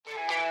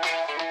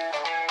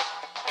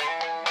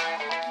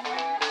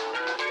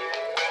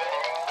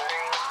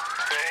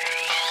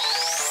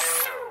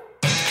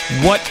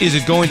What is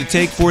it going to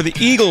take for the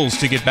Eagles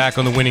to get back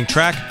on the winning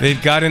track?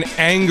 They've got an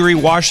angry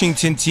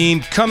Washington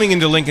team coming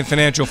into Lincoln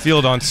Financial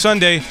Field on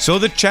Sunday, so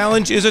the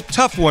challenge is a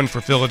tough one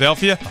for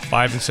Philadelphia, a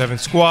 5-7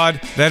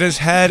 squad that has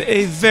had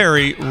a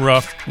very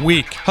rough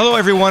week. Hello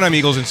everyone, I'm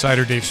Eagles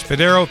insider Dave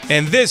Spadaro,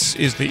 and this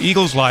is the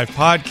Eagles Live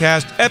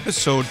Podcast,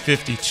 episode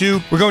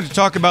 52. We're going to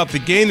talk about the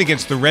game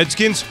against the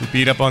Redskins, who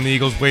beat up on the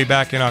Eagles way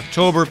back in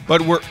October,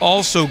 but we're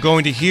also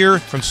going to hear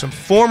from some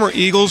former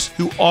Eagles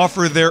who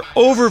offer their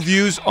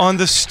overviews on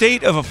the state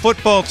of a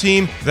football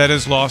team that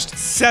has lost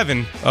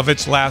 7 of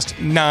its last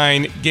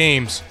 9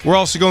 games. We're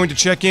also going to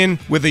check in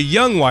with a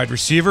young wide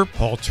receiver,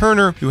 Paul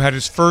Turner, who had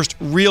his first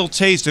real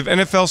taste of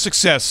NFL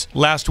success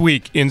last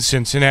week in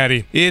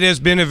Cincinnati. It has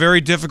been a very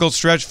difficult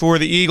stretch for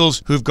the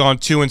Eagles, who've gone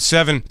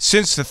 2-7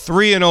 since the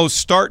 3-0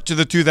 start to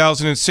the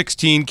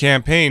 2016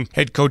 campaign.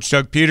 Head coach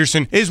Doug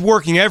Peterson is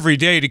working every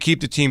day to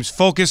keep the team's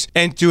focus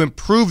and to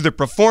improve the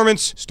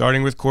performance,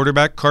 starting with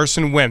quarterback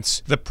Carson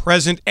Wentz, the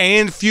present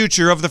and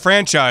future of the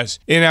franchise.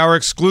 In our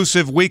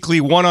exclusive weekly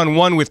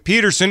one-on-one with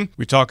Peterson,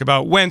 we talk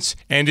about Wentz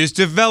and his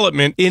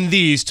development in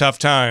these tough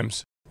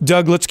times.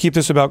 Doug, let's keep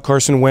this about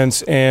Carson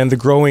Wentz and the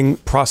growing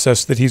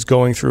process that he's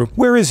going through.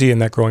 Where is he in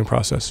that growing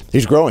process?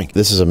 He's growing.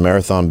 This is a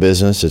marathon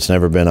business. It's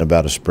never been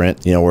about a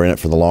sprint. We're in it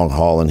for the long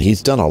haul, and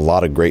he's done a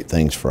lot of great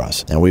things for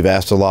us. And we've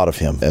asked a lot of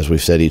him, as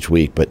we've said each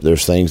week, but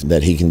there's things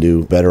that he can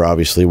do better.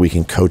 Obviously, we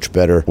can coach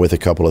better with a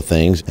couple of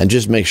things and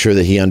just make sure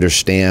that he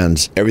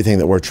understands everything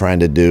that we're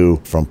trying to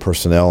do, from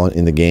personnel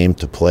in the game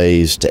to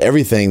plays to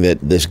everything that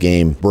this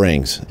game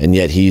brings. And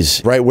yet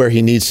he's right where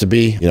he needs to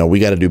be. We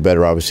got to do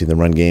better, obviously, in the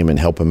run game and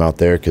help him out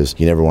there, because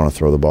you never want to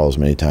throw the ball as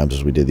many times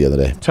as we did the other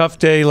day. Tough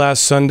day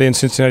last Sunday in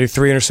Cincinnati,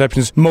 3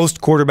 interceptions. Most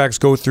quarterbacks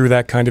go through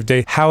that kind of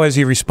day. How has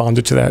he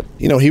responded to that?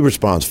 He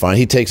responds fine.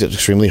 He takes it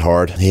extremely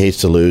hard. He hates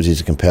to lose. He's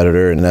a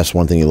competitor, and that's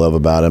one thing you love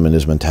about him and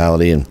his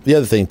mentality. And the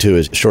other thing, too,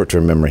 is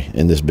short-term memory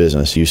in this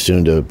business. You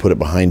soon to put it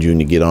behind you and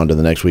you get on to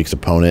the next week's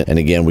opponent. And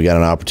again, we got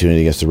an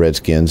opportunity against the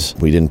Redskins.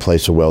 We didn't play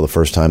so well the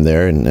first time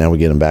there, and now we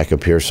get him back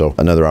up here. So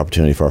another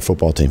opportunity for our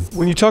football team.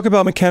 When you talk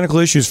about mechanical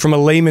issues from a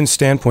layman's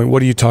standpoint,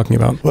 what are you talking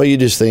about? Well, you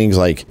just things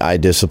like eye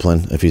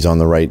discipline. If he's on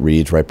the right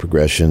reads, right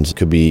progressions,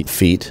 could be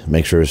feet.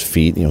 Make sure his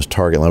feet, his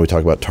target line. We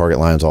talk about target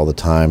lines all the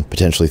time.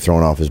 Potentially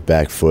throwing off his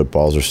back foot.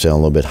 Balls are sailing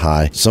a little bit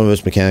high. Some of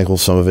it's mechanical.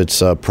 Some of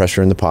it's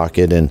pressure in the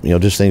pocket, and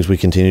just things we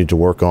continue to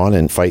work on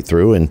and fight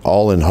through, and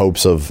all in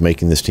hopes of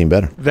making this team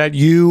better. That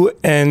you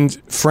and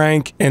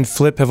Frank and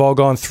Flip have all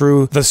gone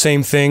through the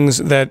same things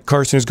that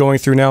Carson is going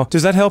through now.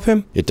 Does that help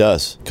him? It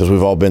does, because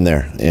we've all been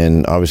there,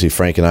 and obviously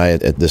Frank and I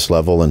at this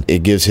level, and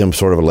it gives him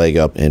sort of a leg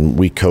up, and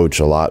we coach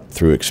a lot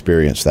through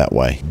experience that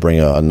way. Bring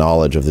a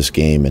knowledge of this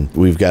game, and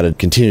we've got to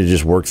continue to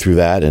just work through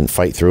that and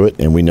fight through it,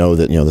 and we know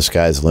that the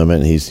sky's the limit,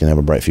 and he's going to have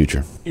a bright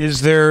future.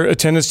 Is there a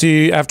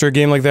tendency after a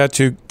game like that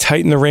to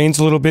tighten the reins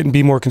a little bit and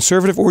be more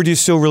conservative, or do you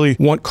still really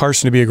want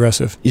Carson to be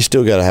aggressive? You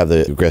still got to have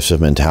the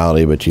aggressive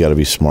mentality, but you got to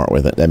be smart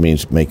with it. That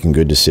means making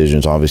good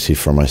decisions, obviously,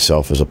 for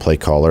myself as a play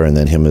caller, and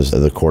then him as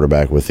the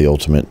quarterback with the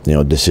ultimate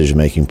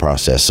decision-making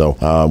process.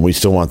 So we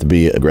still want to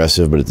be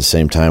aggressive, but at the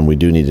same time, we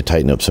do need to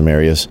tighten up some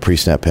areas.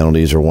 Pre-snap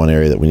penalties are one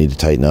area that we need to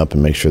tighten up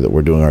and make sure that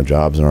we're doing our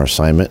jobs and our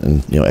assignment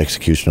and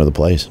execution of the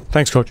plays.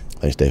 Thanks, Coach.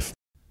 Thanks, Dave.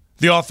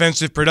 The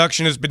offensive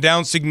production has been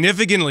down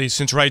significantly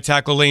since right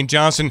tackle Lane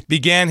Johnson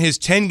began his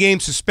 10-game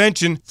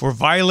suspension for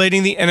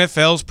violating the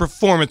NFL's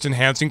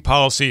performance-enhancing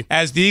policy,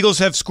 as the Eagles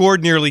have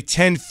scored nearly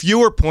 10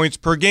 fewer points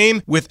per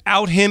game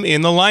without him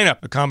in the lineup.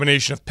 A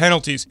combination of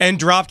penalties and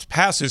dropped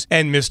passes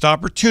and missed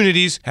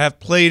opportunities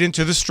have played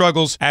into the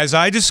struggles, as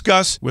I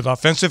discuss with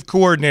offensive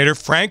coordinator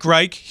Frank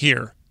Reich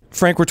here.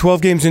 Frank, we're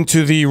 12 games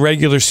into the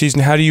regular season.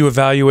 How do you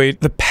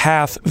evaluate the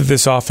path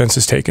this offense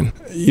has taken?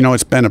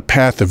 It's been a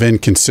path of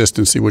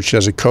inconsistency, which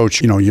as a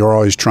coach, you're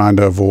always trying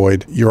to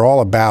avoid. You're all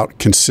about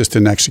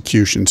consistent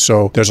execution.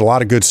 So there's a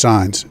lot of good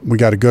signs. We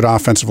got a good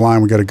offensive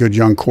line. We got a good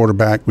young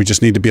quarterback. We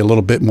just need to be a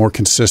little bit more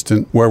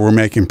consistent. Where we're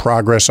making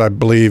progress, I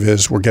believe,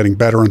 is we're getting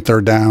better on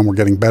third down. We're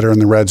getting better in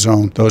the red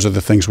zone. Those are the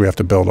things we have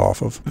to build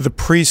off of. The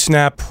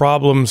pre-snap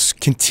problems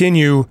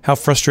continue. How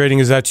frustrating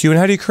is that to you, and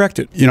how do you correct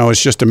it?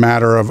 It's just a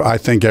matter of, I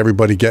think,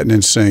 everybody getting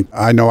in sync.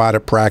 I know out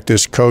at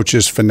practice, coach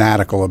is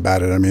fanatical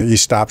about it. He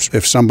stops.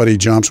 If somebody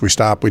jumps, we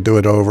stop, we do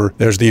it over.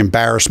 There's the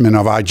embarrassment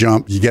of I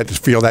jump. You get to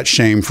feel that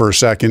shame for a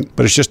second,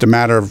 but it's just a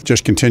matter of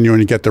just continuing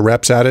to get the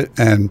reps at it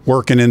and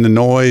working in the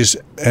noise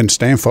and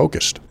staying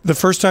focused. The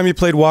first time you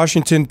played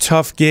Washington,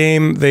 tough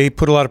game. They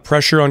put a lot of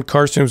pressure on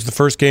Carson. It was the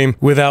first game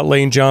without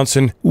Lane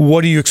Johnson.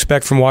 What do you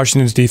expect from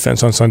Washington's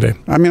defense on Sunday?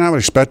 I would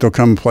expect they'll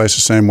come and play us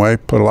the same way,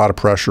 put a lot of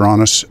pressure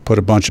on us, put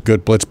a bunch of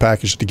good blitz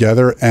packages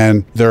together,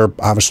 and they're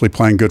obviously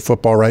playing good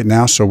football right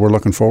now, so we're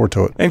looking forward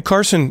to it. And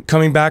Carson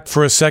coming back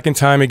for a second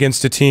time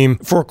against a team.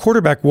 For a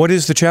quarterback, what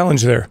is the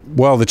challenge there?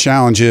 Well, the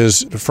challenge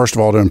is, first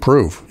of all, to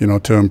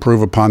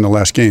improve upon the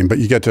last game. But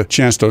you get the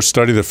chance to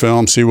study the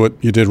film, see what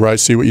you did right,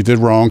 see what you did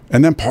wrong.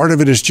 And then part of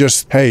it is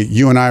just, hey,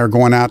 you and I are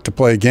going out to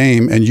play a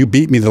game, and you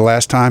beat me the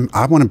last time.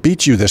 I want to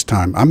beat you this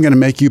time. I'm going to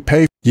make you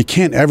pay you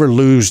can't ever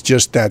lose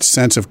just that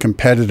sense of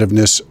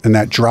competitiveness and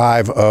that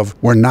drive of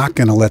we're not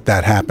going to let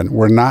that happen.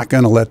 We're not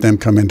going to let them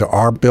come into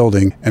our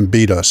building and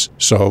beat us.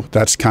 So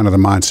that's kind of the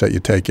mindset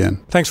you take in.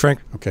 Thanks, Frank.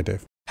 Okay,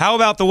 Dave. How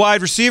about the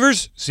wide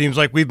receivers? Seems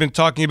like we've been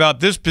talking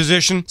about this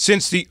position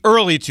since the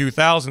early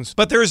 2000s.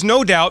 But there is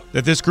no doubt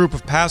that this group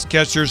of pass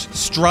catchers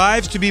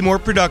strives to be more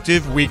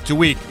productive week to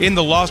week. In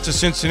the loss to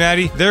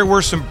Cincinnati, there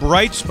were some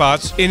bright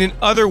spots in an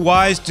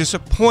otherwise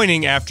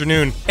disappointing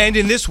afternoon. And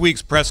in this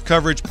week's press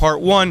coverage,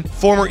 part 1,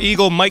 former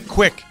Eagle Mike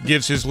Quick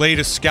gives his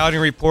latest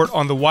scouting report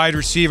on the wide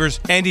receivers,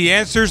 and he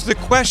answers the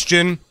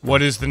question,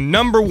 what is the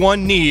number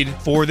one need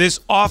for this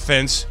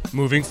offense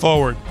moving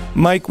forward?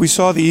 Mike, we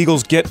saw the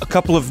Eagles get a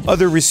couple of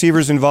other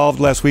receivers involved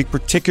last week,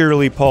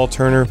 particularly Paul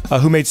Turner,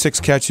 who made 6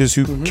 catches,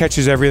 who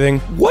catches everything.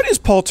 What is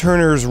Paul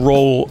Turner's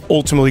role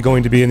ultimately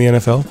going to be in the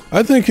NFL?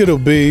 I think it'll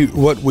be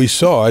what we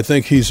saw. I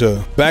think he's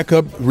a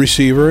backup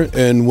receiver,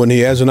 and when he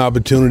has an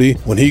opportunity,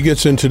 when he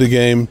gets into the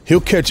game, he'll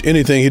catch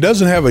anything. He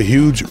doesn't have a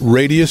huge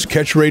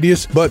catch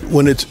radius, but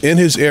when it's in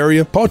his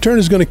area, Paul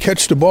Turner's going to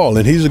catch the ball,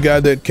 and he's a guy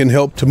that can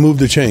help to move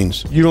the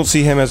chains. You don't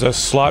see him as a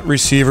slot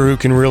receiver who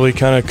can really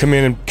kind of come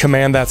in and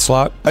command that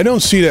slot? I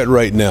don't see that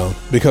right now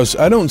because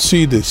I don't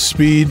see the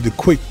speed, the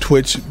quick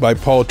twitch by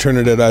Paul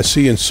Turner that I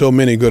see in so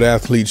many good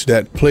athletes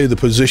that play the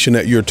position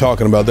that you're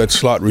talking about, that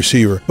slot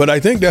receiver. But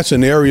I think that's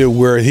an area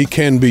where he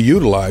can be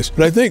utilized.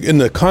 But I think in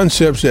the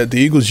concepts that the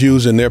Eagles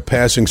use in their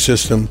passing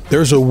system,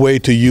 there's a way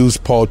to use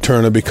Paul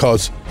Turner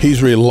because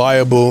he's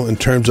reliable in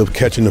terms of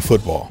catching the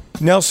football.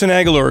 Nelson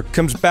Agholor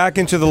comes back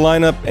into the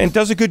lineup and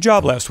does a good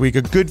job last week,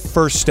 a good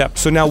first step.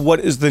 So now what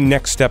is the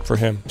next step for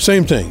him?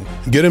 Same thing.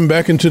 Get him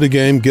back into the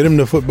game, get him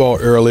the football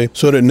early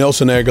so that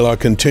Nelson Agholor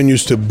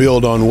continues to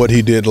build on what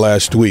he did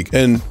last week.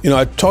 And,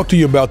 I talked to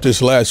you about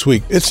this last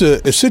week. It's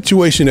a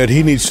situation that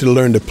he needs to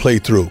learn to play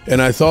through.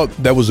 And I thought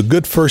that was a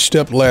good first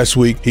step last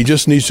week. He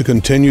just needs to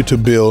continue to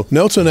build.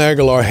 Nelson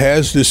Agholor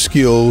has the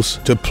skills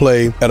to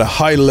play at a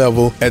high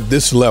level at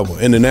this level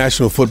in the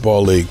National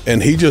Football League.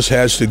 And he just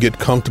has to get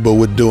comfortable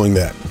with doing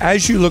that.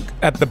 As you look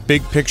at the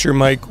big picture,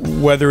 Mike,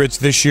 whether it's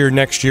this year,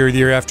 next year, the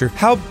year after,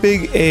 how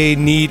big a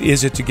need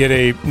is it to get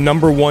a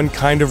number one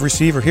kind of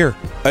receiver here?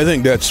 I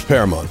think that's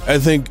paramount. I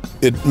think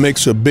it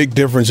makes a big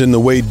difference in the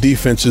way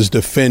defenses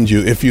defend you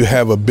if you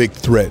have a big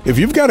threat. If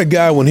you've got a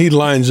guy when he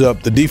lines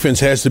up, the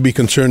defense has to be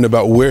concerned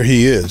about where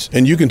he is.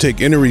 And you can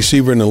take any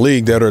receiver in the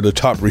league that are the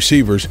top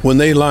receivers. When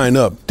they line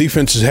up,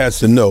 defenses has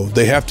to know.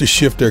 They have to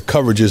shift their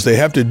coverages. They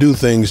have to do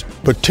things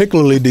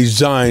particularly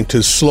designed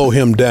to slow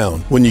him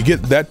down. When you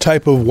get that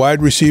type of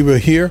wide receiver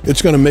here,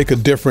 it's going to make a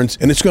difference,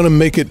 and it's going to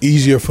make it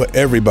easier for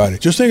everybody.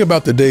 Just think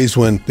about the days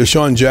when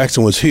Deshaun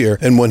Jackson was here,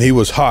 and when he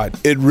was hot,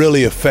 it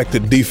really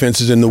affected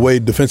defenses in the way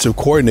defensive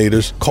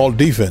coordinators called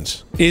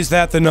defense. Is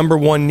that the number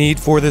one need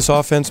for this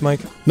offense,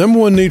 Mike? Number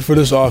one need for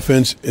this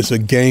offense is a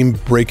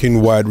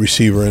game-breaking wide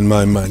receiver in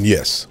my mind,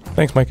 yes.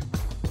 Thanks, Mike.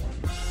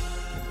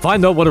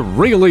 Find out what it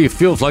really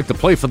feels like to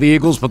play for the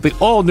Eagles with the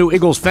all-new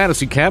Eagles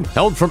Fantasy Camp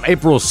held from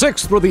April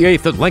 6th through the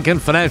 8th at Lincoln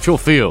Financial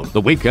Field.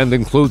 The weekend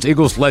includes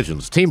Eagles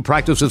legends, team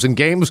practices and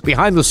games,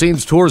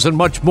 behind-the-scenes tours, and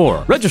much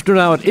more. Register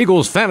now at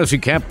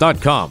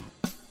eaglesfantasycamp.com.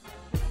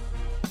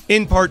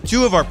 In part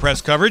 2 of our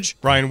press coverage,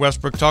 Brian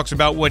Westbrook talks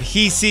about what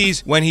he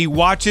sees when he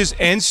watches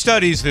and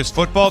studies this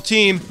football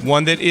team,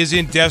 one that is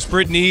in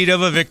desperate need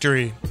of a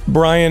victory.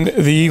 Brian,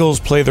 the Eagles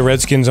play the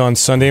Redskins on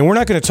Sunday, and we're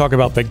not going to talk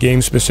about the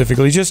game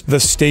specifically, just the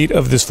state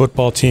of this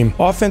football team.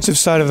 Offensive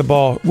side of the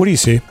ball, what do you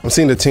see? I'm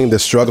seeing a team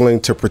that's struggling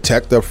to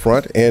protect up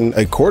front and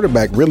a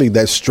quarterback really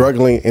that's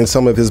struggling in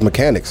some of his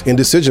mechanics in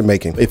decision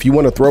making. If you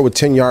want to throw a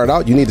 10-yard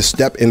out, you need to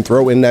step and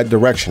throw in that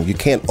direction. You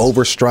can't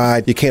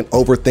overstride, you can't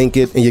overthink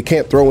it, and you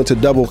can't throw into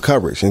double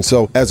coverage. And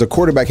so as a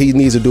quarterback, he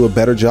needs to do a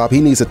better job.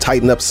 He needs to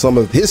tighten up some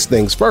of his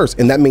things first,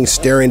 and that means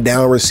staring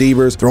down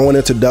receivers, throwing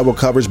into double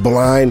coverage,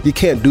 blind. You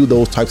can't do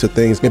those types of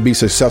things and be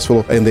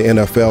successful in the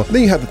NFL.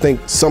 Then you have to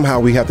think somehow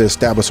we have to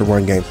establish a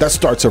run game. That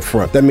starts up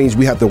front. That means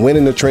we have to win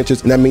in the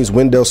trenches, and that means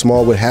Wendell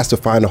Smallwood has to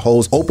find the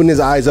holes, open his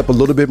eyes up a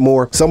little bit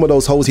more. Some of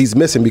those holes he's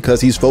missing because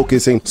he's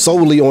focusing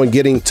solely on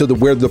getting to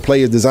where the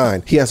play is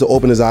designed. He has to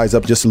open his eyes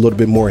up just a little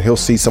bit more, and he'll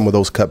see some of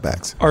those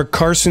cutbacks. Are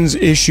Carson's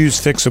issues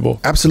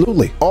fixable?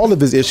 Absolutely. All of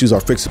his issues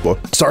are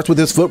fixable. It starts with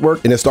his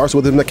footwork, and it starts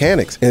with his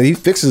mechanics. And if he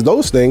fixes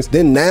those things,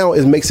 then now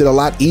it makes it a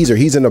lot easier.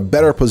 He's in a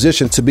better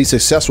position to be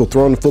successful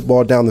throwing the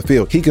football down the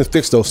field. He can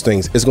fix those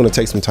things. It's going to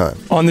take some time.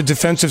 On the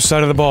defensive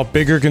side of the ball,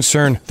 bigger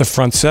concern, the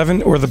front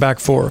seven or the back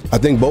four? I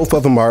think both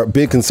of them are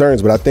big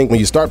concerns, but I think when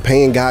you start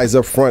paying guys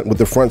up front with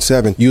the front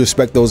seven, you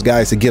expect those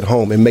guys to get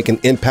home and make an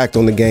impact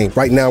on the game.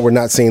 Right now, we're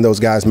not seeing those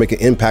guys make an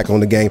impact on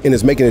the game, and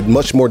it's making it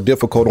much more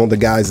difficult on the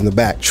guys in the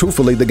back.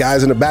 Truthfully, the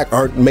guys in the back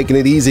aren't making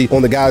it easy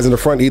on the guys in the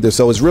front either,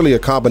 so it's really a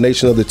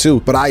combination of the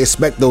two, but I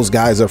expect those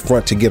guys up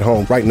front to get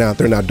home. Right now,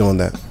 they're not doing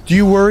that. Do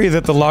you worry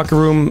that the locker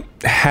room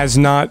has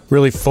not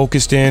really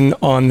focused in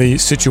on the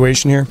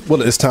situation here?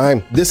 Well, it's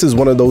time. This is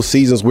one of those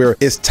seasons where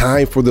it's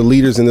time for the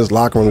leaders in this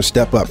locker room to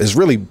step up. It's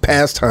really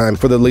past time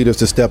for the leaders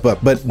to step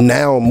up. But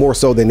now, more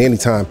so than any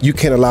time, you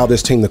can't allow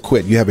this team to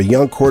quit. You have a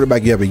young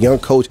quarterback, you have a young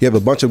coach, you have a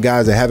bunch of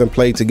guys that haven't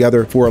played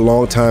together for a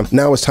long time.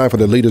 Now it's time for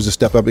the leaders to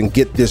step up and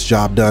get this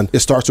job done. It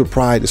starts with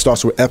pride, it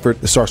starts with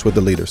effort, it starts with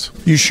the leaders.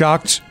 You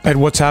shocked at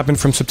what's happened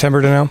from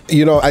September to now?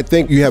 You know, I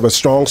think you have a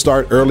strong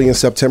start early in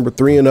September,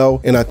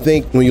 3-0. And I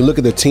think when you look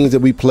at the teams that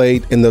we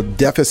played and the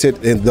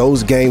deficit in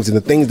those games and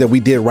the things that we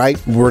did right,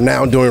 we're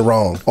now doing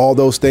wrong. All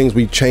those things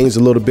we changed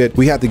a little bit.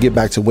 We have to get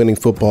back to winning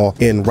football.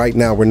 And right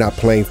now we're not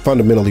playing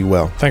fundamentally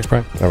well. Thanks,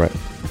 Brian. All right.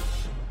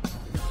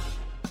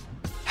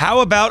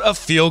 How about a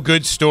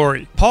feel-good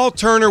story? Paul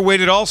Turner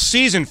waited all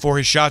season for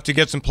his shot to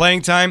get some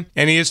playing time,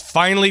 and he is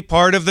finally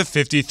part of the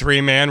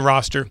 53-man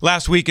roster.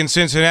 Last week in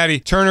Cincinnati,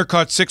 Turner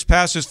caught 6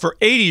 passes for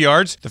 80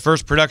 yards, the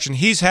first production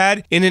he's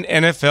had in an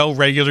NFL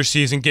regular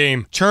season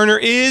game. Turner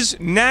is,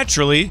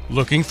 naturally,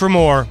 looking for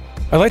more.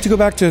 I'd like to go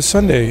back to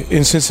Sunday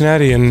in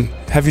Cincinnati and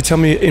have you tell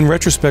me, in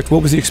retrospect,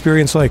 what was the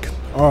experience like?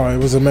 Oh, it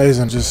was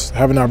amazing. Just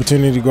having the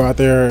opportunity to go out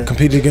there,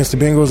 compete against the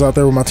Bengals out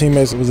there with my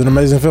teammates, it was an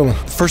amazing feeling.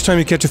 First time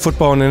you catch a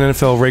football in an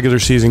NFL regular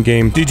season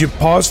game, did you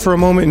pause for a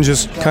moment and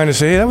just kind of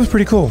say, hey, that was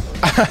pretty cool?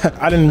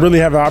 I didn't really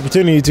have an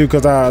opportunity to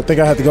because I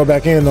think I had to go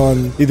back in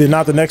on either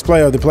not the next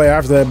play or the play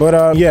after that.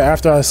 But yeah,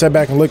 after I sat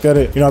back and looked at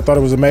it, I thought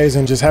it was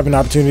amazing just having the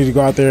opportunity to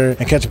go out there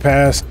and catch a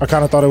pass. I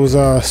kind of thought it was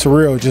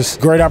surreal. Just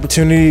great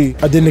opportunity.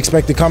 I didn't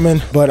expect it coming,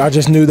 but I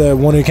just knew that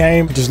when it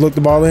came, just look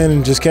the ball in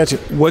and just catch it.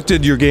 What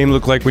did your game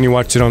look like when you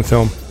watched it on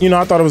film?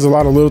 I thought it was a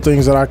lot of little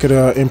things that I could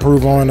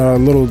improve on,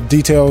 little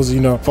details,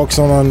 focus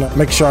on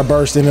making sure I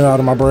burst in and out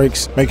of my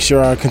breaks, make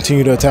sure I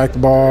continue to attack the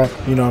ball,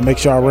 make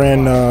sure I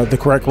ran the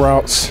correct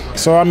routes.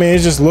 So,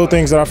 it's just little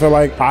things that I feel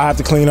like I have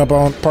to clean up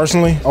on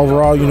personally.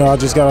 Overall, I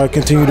just got to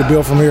continue to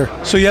build from here.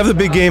 So you have the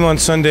big game on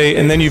Sunday,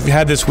 and then you've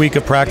had this week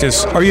of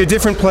practice. Are you a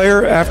different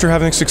player after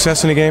having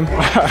success in a game?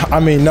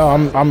 No,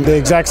 I'm the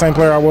exact same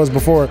player I was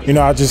before.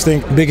 I just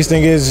think the biggest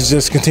thing is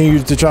just continue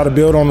to try to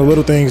build on the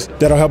little things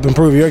that'll help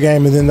improve your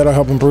game, and then that'll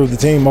help improve the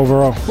team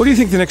overall. What do you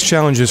think the next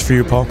challenge is for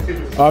you, Paul?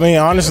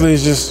 Honestly,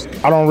 it's just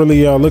I don't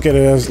really look at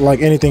it as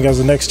like anything as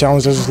the next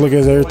challenge. I just look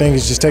at everything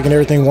as just taking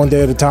everything one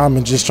day at a time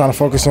and just trying to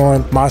focus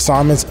on my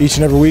assignments each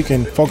and every week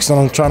and focus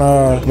on trying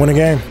to win a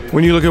game.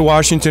 When you look at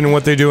Washington and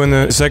what they do in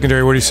the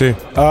secondary, what do you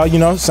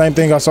see? Same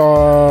thing I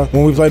saw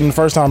when we played them the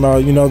first time.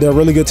 They're a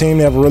really good team.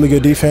 They have a really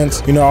good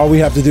defense. All we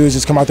have to do is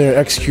just come out there and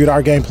execute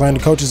our game plan. The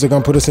coaches are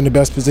going to put us in the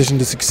best position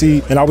to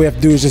succeed, and all we have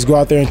to do is just go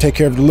out there and take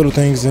care of the little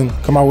things and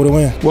come out with a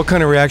win. What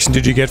kind of reaction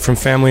did you get from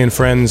family and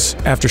friends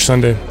after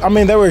Sunday?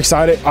 They were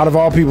excited. Out of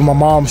all people, my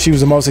mom, she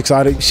was the most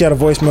excited. She had a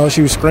voicemail.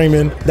 She was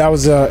screaming. That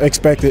was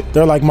expected.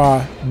 They're like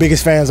my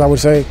biggest fans, I would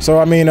say.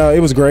 So, it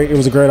was great. It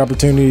was a great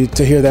opportunity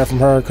to hear that from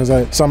her because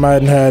something I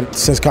hadn't had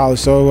since college.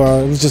 So,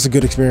 it was just a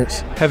good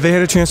experience. Have they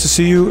had a chance to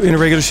see you in a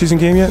regular season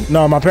game yet?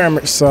 No, my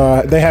parents,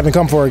 they haven't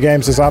come for a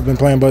game since I've been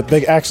playing, but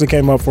they actually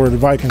came up for the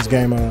Vikings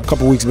game a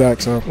couple weeks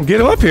back. So well, get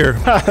them up here.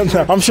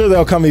 I'm sure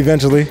they'll come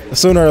eventually,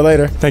 sooner or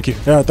later. Thank you.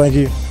 Yeah, thank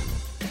you.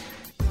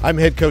 I'm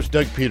head coach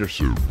Doug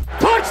Peterson.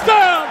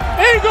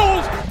 Touchdown,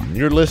 Eagles! And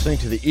you're listening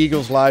to the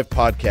Eagles Live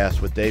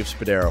podcast with Dave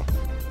Spadaro.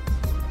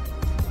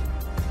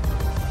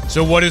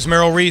 So what is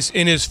Merrill Reese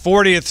in his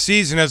 40th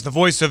season as the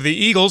voice of the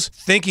Eagles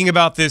thinking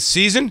about this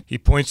season? He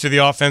points to the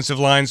offensive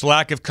line's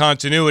lack of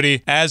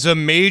continuity as a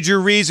major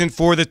reason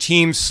for the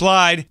team's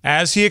slide,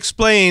 as he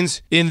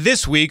explains in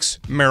this week's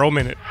Merrill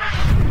Minute. The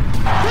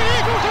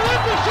Eagles are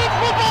in the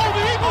Super Bowl!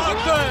 The Eagles are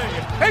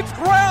Day! It's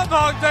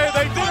Groundhog Day!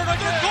 They did it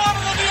again!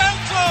 Corner of the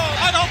end zone!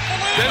 I don't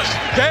believe it! This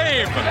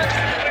game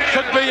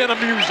should be in a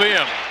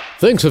museum.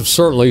 Things have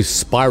certainly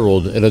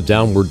spiraled in a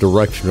downward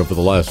direction over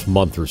the last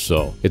month or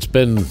so. It's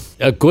been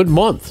a good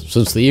month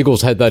since the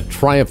Eagles had that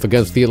triumph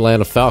against the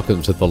Atlanta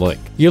Falcons at the Link.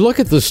 You look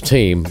at this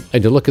team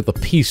and you look at the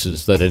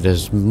pieces that it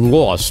has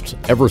lost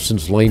ever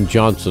since Lane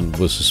Johnson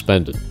was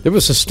suspended. There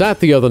was a stat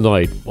the other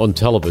night on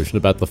television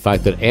about the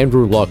fact that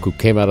Andrew Luck, who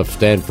came out of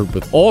Stanford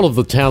with all of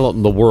the talent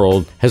in the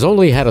world, has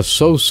only had a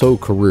so-so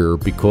career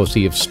because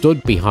he has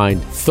stood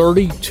behind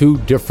 32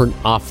 different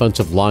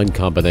offensive line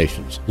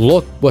combinations.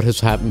 Look what has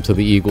happened to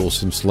the Eagles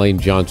since Lane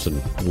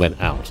Johnson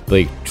went out.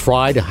 They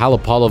tried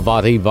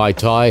Halapoulivaati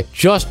Vaitai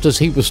just as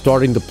he was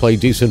starting to play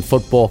decent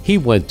football. He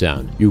went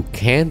down. You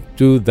can't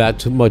do that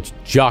too much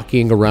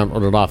jockeying around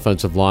on an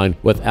offensive line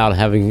without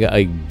having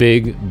a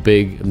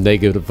big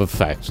negative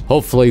effect.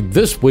 Hopefully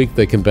this week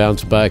they can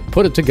bounce back,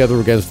 put it together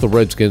against the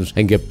Redskins,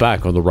 and get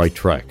back on the right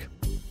track.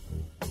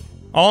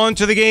 On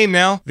to the game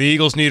now. The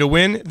Eagles need a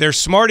win. They're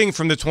smarting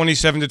from the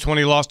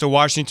 27-20 loss to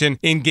Washington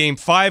in Game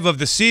 5 of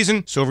the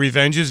season, so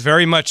revenge is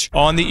very much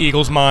on the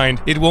Eagles'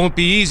 mind. It won't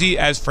be easy,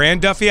 as Fran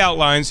Duffy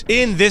outlines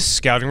in this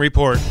scouting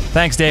report.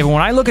 Thanks, Dave.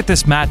 When I look at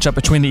this matchup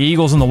between the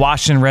Eagles and the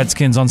Washington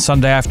Redskins on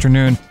Sunday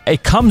afternoon,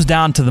 it comes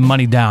down to the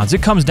money downs.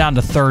 It comes down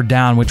to third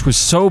down, which was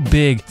so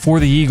big for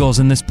the Eagles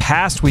in this past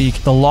past week,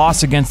 the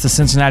loss against the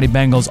Cincinnati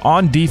Bengals,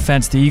 on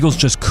defense, the Eagles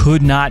just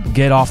could not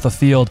get off the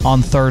field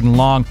on 3rd and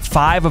long.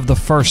 5 of the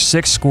first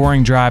 6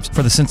 scoring drives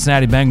for the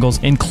Cincinnati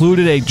Bengals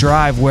included a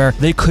drive where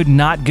they could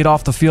not get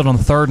off the field on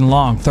 3rd and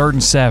long, 3rd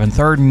and 7,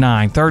 3rd and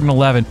 9, 3rd and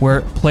 11,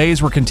 where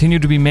plays were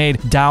continued to be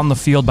made down the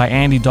field by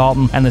Andy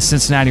Dalton and the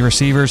Cincinnati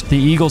receivers. The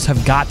Eagles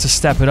have got to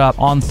step it up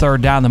on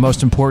 3rd down, the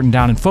most important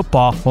down in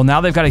football. Well, now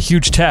they've got a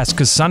huge test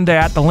because Sunday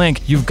at the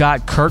Link, you've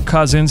got Kirk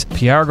Cousins,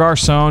 Pierre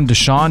Garçon,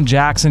 Deshaun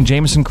Jackson,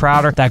 Jamison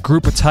Crowder, that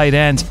group of tight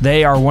ends.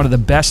 They are one of the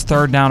best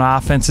 3rd down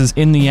offenses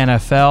in the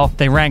NFL.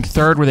 They rank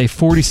 3rd with a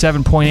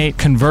 47.8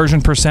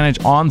 conversion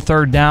percentage on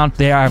 3rd down.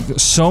 They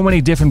have so many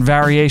different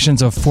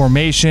variations of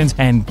formations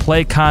and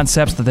play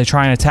concepts that they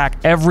try and attack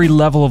every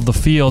level of the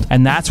field,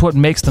 and that's what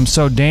makes them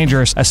so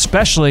dangerous,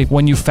 especially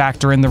when you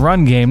factor in the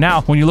run game.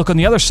 Now, when you look on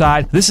the other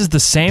side, this is the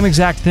same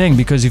exact thing,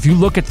 because if you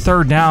look at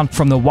 3rd down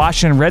from the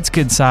Washington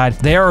Redskins side,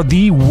 they are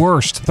the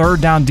worst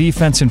 3rd down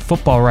defense in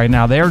football right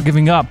now. They are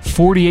giving up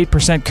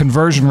 48%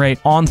 conversion rate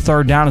on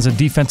 3rd down as a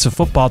defensive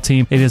football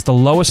team. It is the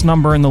lowest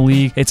number in the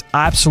league. It's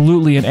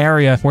absolutely an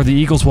area where the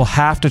Eagles will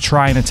have to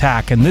try and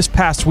attack. And this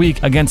past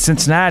week against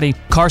Cincinnati,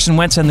 Carson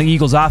Wentz and the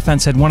Eagles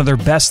offense had one of their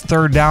best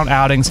 3rd down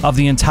outings of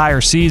the entire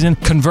season,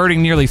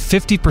 converting nearly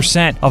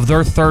 50% of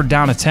their 3rd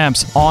down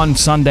attempts on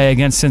Sunday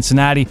against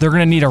Cincinnati. They're going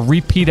to need a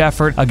repeat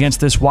effort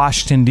against this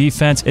Washington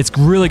defense. It's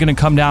really going to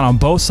come down on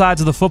both sides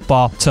of the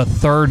football to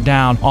 3rd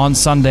down on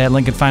Sunday at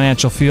Lincoln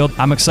Financial Field.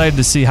 I'm excited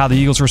to see how the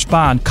Eagles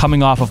respond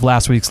coming off of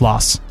last week's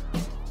loss.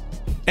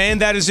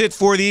 And that is it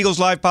for the Eagles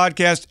Live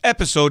Podcast,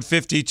 episode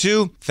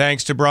 52.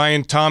 Thanks to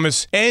Brian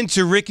Thomas and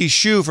to Ricky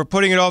Shue for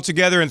putting it all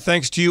together, and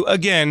thanks to you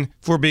again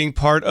for being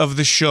part of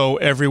the show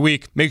every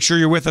week. Make sure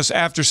you're with us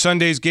after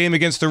Sunday's game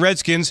against the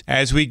Redskins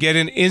as we get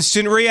an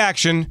instant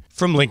reaction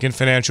from Lincoln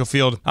Financial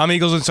Field. I'm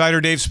Eagles Insider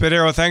Dave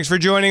Spadaro. Thanks for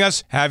joining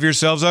us. Have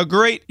yourselves a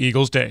great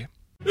Eagles Day.